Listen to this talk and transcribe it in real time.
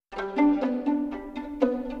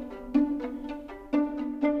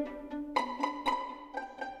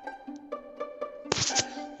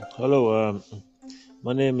Hello,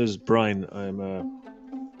 my name is Brian. I'm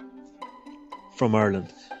from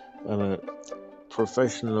Ireland. I'm a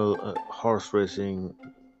professional horse racing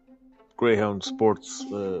greyhound sports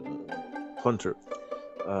punter.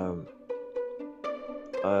 Um,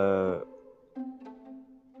 uh,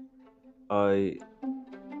 I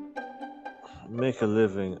make a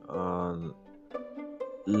living on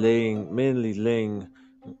mainly laying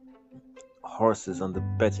horses on the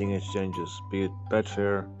betting exchanges, be it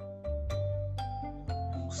Betfair,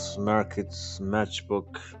 Markets,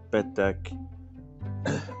 Matchbook, BetDac.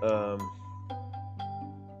 Um,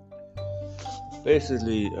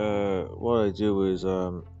 Basically, what I do is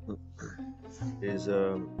a,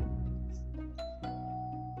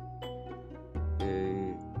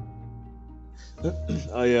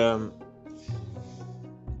 I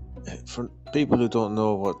for people who don't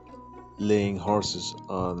know what laying horses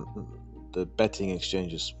on the betting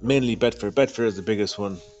exchanges, mainly Betfair. Betfair is the biggest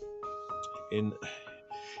one in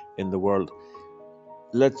the world.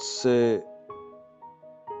 Let's say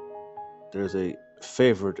there's a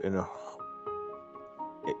favorite in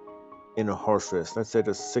a horse race. Let's say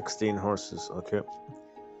there's 16 horses, okay,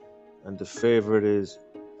 and the favorite is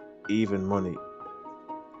even money.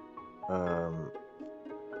 Um,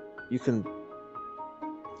 you can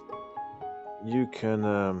you can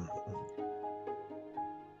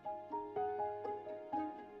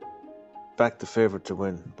back the favorite to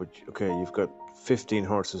win, but okay, you've got 15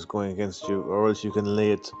 horses going against you, or else you can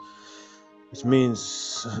lay it, which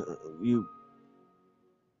means you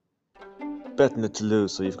betting it to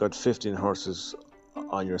lose. So you've got 15 horses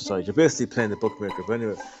on your side. You're basically playing the bookmaker. But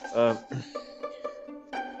anyway, um,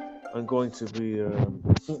 I'm going to be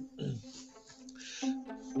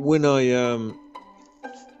when I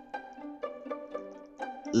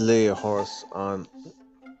lay a horse on.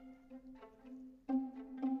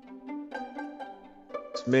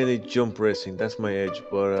 It's mainly jump racing. That's my edge,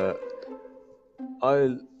 but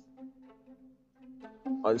I'll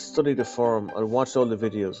I'll study the form. I'll watch all the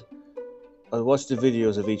videos. I'll watch the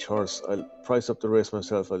videos of each horse. I'll price up the race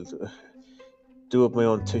myself. I'll do up my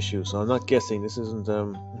own tissue. So I'm not guessing. This isn't.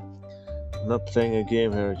 I'm not playing a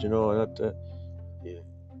game here. You know, not.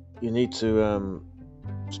 You need to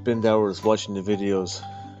spend hours watching the videos,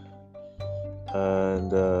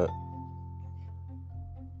 and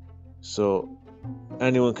so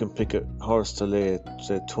anyone can pick a horse to lay at,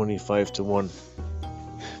 say, 25 to 1.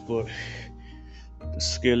 But the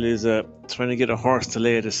skill is trying to get a horse to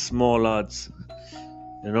lay at a small odds.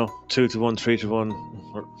 2 to 1, 3 to 1,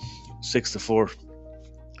 or 6 to 4.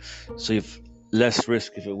 So you've less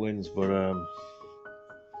risk if it wins. But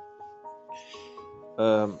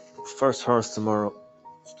first horse tomorrow,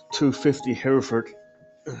 250 Hereford,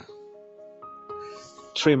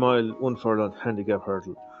 3 mile, 1 furlong handicap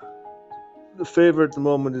hurdle. The favourite at the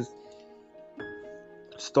moment is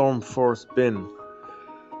Storm Force Bin.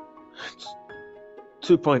 It's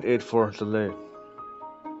 2.84 to lay.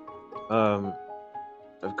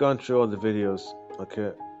 I've gone through all the videos.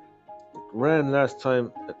 Okay, ran last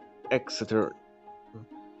time at Exeter.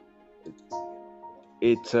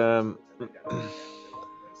 It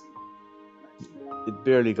it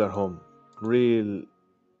barely got home. Okay,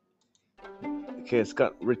 it's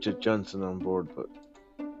got Richard Johnson on board, but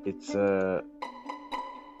it's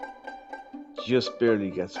just barely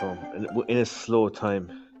gets home, and in a slow time.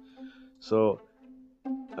 So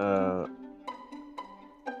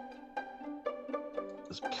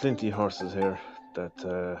there's plenty of horses here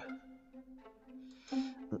that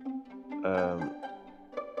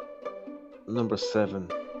number 7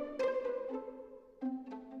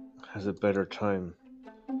 has a better time,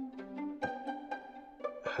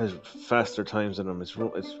 has faster times than him. It's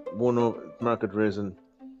won over Market Raisin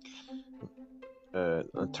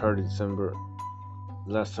on 3rd December.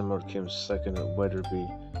 Last time out came second at Weatherby,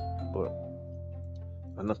 but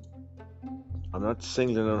I'm not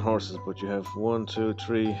singling on horses, but you have 1, 2,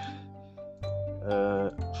 3,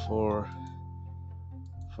 4,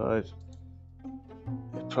 5,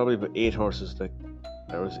 probably about 8 horses that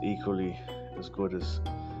are as equally as good as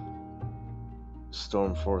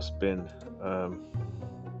Storm Force Bin.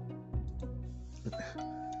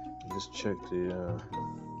 Just check the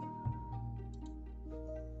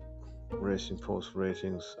Racing Post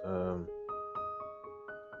ratings.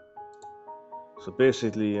 So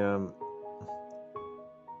basically,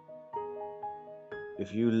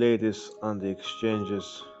 if you lay this on the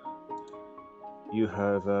exchanges, you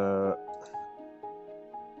have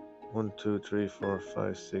 1, 2, 3, 4,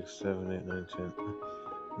 5, 6, 7, 8, 9, 10,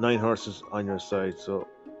 9 horses on your side. So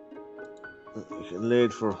you can lay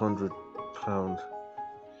it for £100.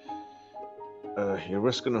 You're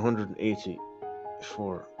risking 180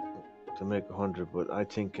 for to make 100. But I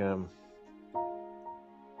think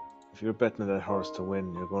if you're betting that horse to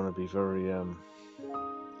win, you're going to be very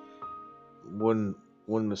one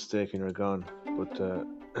mistake and you're gone. But uh,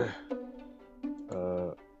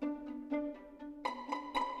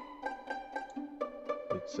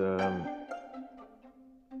 it's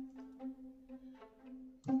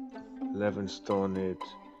 11 stone 8.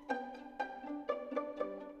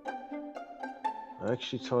 I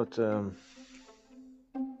actually thought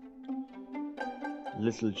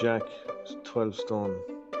Little Jack is 12 stone.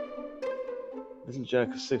 Little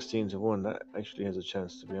Jack is 16 to 1. That actually has a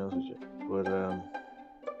chance, to be honest with you. But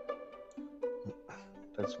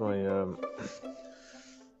that's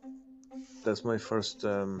my first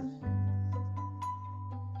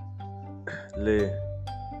lay.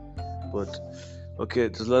 But okay,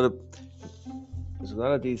 there's a lot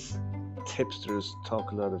of these tipsters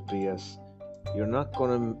talk a lot of BS. You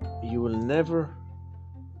will never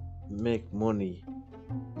make money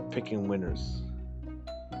picking winners.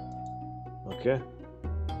 Okay?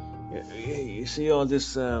 You see all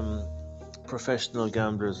this professional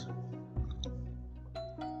gamblers,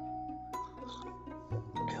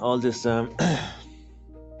 all this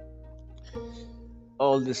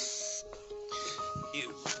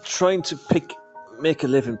trying to make a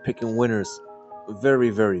living picking winners, very,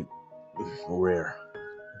 very rare.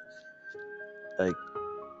 Like,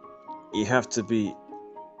 you have to be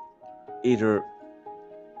either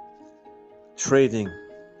trading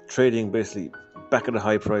basically back at a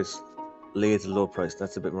high price, lay at a low price.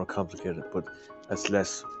 That's a bit more complicated, but that's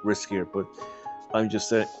less riskier. But I'm just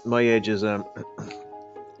saying, my age is over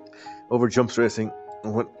jumps racing.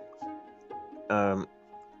 What I'm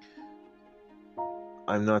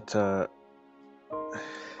not.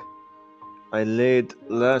 I laid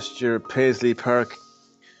last year Paisley Park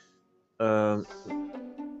at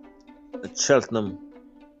Cheltenham.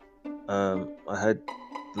 I had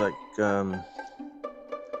like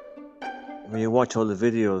when you watch all the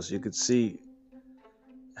videos, you could see,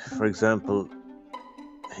 for example,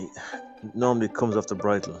 he normally comes off the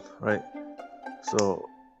bridle, right? So,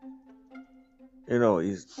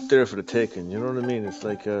 he's there for the taking. You know what I mean? It's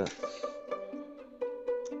like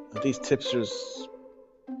these tipsters.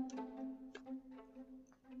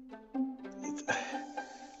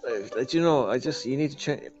 You need to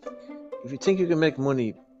change. If you think you can make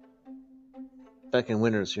money backing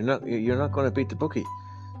winners, you're not going to beat the bookie.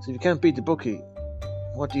 So if you can't beat the bookie,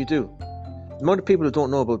 what do you do? The amount of people who don't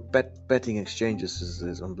know about betting exchanges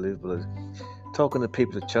is unbelievable. Talking to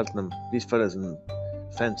people at Cheltenham, these fellas in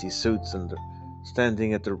fancy suits and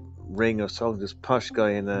standing at the ring. I was talking to this posh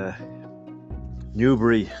guy in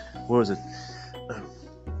Newbury. Where was it?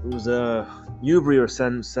 It was Newbury or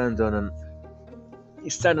Sandown, and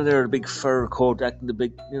he's standing there in a big fur coat, acting the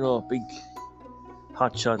big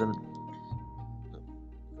hot shot, and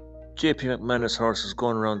JP McManus' horse was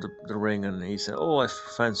going around the ring, and he said, "Oh, I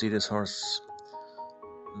fancy this horse."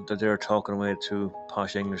 That they're talking away to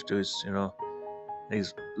posh English dudes, And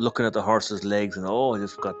he's looking at the horse's legs, and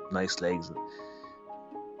he's got nice legs. And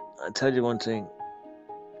I tell you one thing,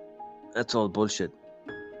 that's all bullshit.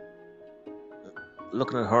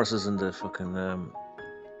 Looking at horses in the fucking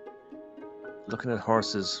looking at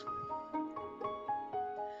horses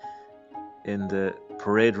in the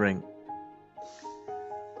parade ring,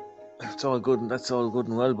 that's all good and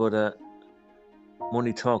well, but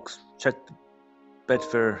money talks. Check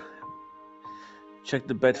the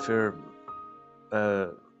Betfair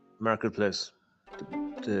marketplace,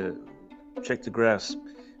 check the graphs,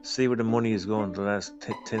 see where the money is going the last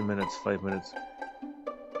 10 minutes, 5 minutes.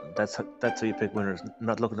 That's how you pick winners,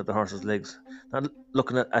 not looking at the horse's legs, not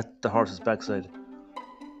looking at the horse's backside.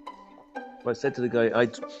 But I said to the guy,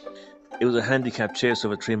 it was a handicap chase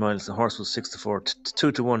over 3 miles. The horse was 6-4,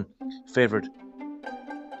 2-1 favourite.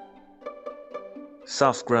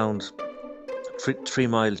 Soft ground, 3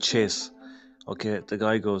 mile chase. Okay, the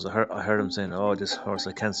guy goes, I heard him saying, "Oh, this horse,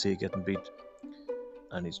 I can't see it getting beat."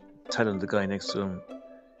 And he's telling the guy next to him,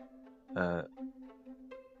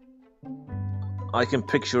 I can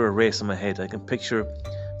picture a race in my head. I can picture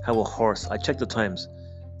how a horse, I check the times,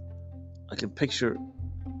 I can picture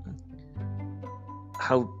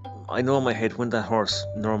how, I know in my head when that horse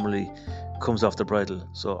normally comes off the bridle.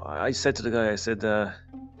 So I said to the guy, I said, I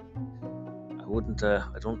wouldn't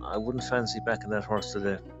fancy backing that horse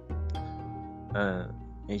today.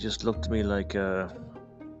 He just looked at me like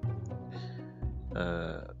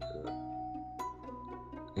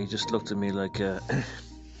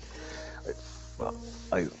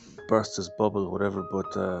I burst his bubble, whatever.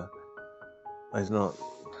 But I don't know.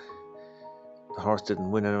 The horse didn't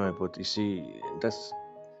win anyway. But you see,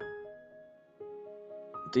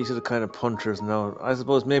 these are the kind of punters now. I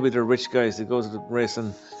suppose maybe they're rich guys. They go to the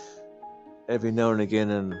racing every now and again,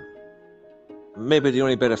 and maybe they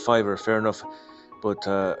only bet a fiver. Fair enough, but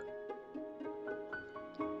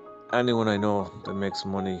anyone I know that makes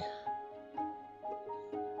money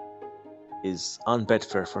is on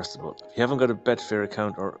Betfair. First of all, if you haven't got a Betfair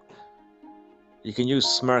account, or you can use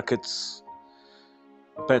Smarkets,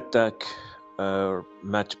 BetDac, or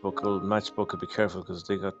Matchbook. Well, Matchbook, be careful because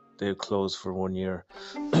they closed for 1 year.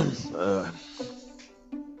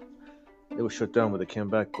 They were shut down, but they came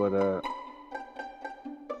back. But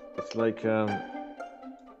it's like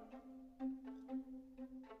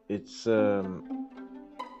it's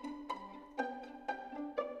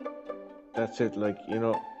that's it. Like, you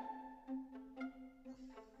know,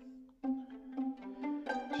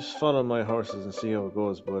 just follow my horses and see how it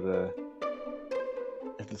goes. But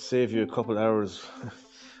it'll save you a couple hours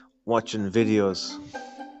watching videos,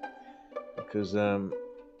 because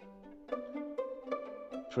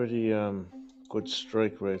pretty good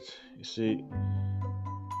strike rate. You see,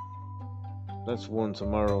 that's one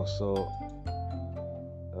tomorrow, so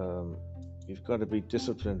you've got to be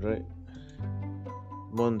disciplined, right?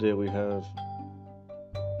 Monday we have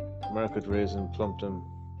Market Raising, Plumpton,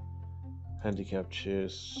 Handicap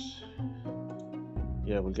Chase.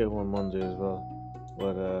 Yeah, we'll get one Monday as well.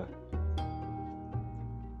 But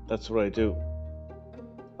that's what I do.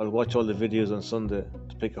 I'll watch all the videos on Sunday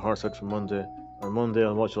to pick a horse out for Monday. On Monday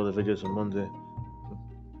I'll watch all the videos on Monday.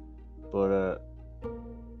 But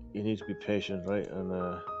you need to be patient, right? And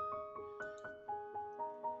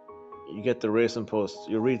you get the Racing Post.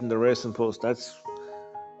 You're reading the Racing Post. That's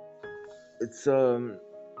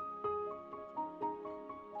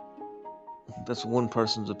one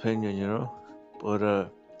person's opinion, you know. But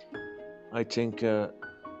I think a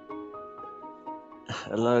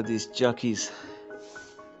lot of these jockeys,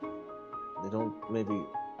 they don't maybe.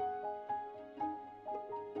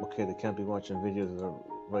 Okay, they can't be watching videos or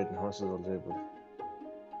riding horses all day, but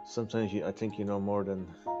sometimes I think you know more than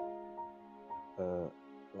the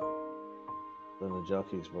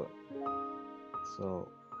jockeys. But so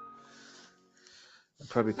I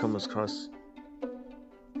probably come across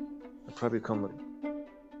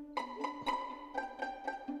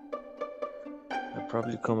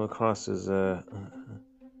as a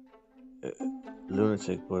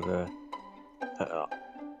lunatic, but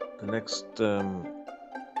the next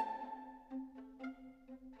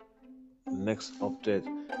update,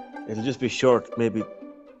 it'll just be short, maybe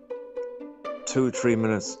 2-3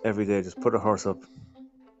 minutes every day. Just put a horse up.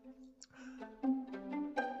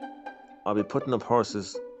 I'll be putting up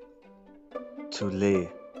horses to lay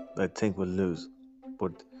that I think will lose,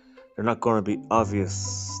 but they're not going to be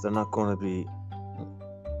obvious. They're not going to be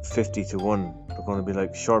 50-1. They're going to be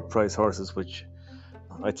like short price horses, which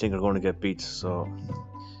I think are going to get beat. So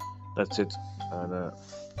that's it, and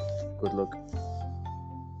good luck.